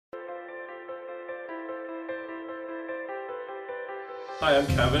Hi, I'm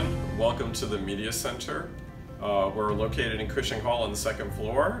Kevin. Welcome to the Media Center. We're located in Cushing Hall on the second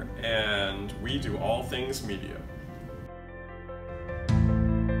floor, and we do all things media.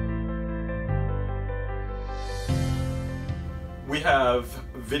 We have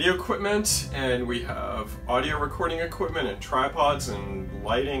video equipment, and we have audio recording equipment and tripods and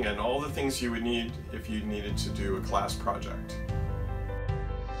lighting and all the things you would need if you needed to do a class project.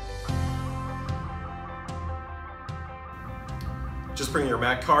 Just bring your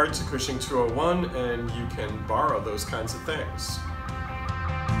MAC card to Cushing 201 and you can borrow those kinds of things.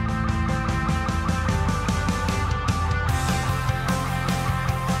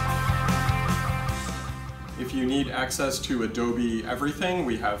 If you need access to Adobe everything,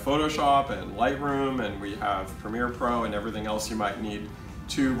 we have Photoshop and Lightroom, and we have Premiere Pro and everything else you might need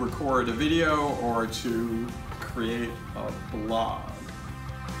to record a video or to create a blog.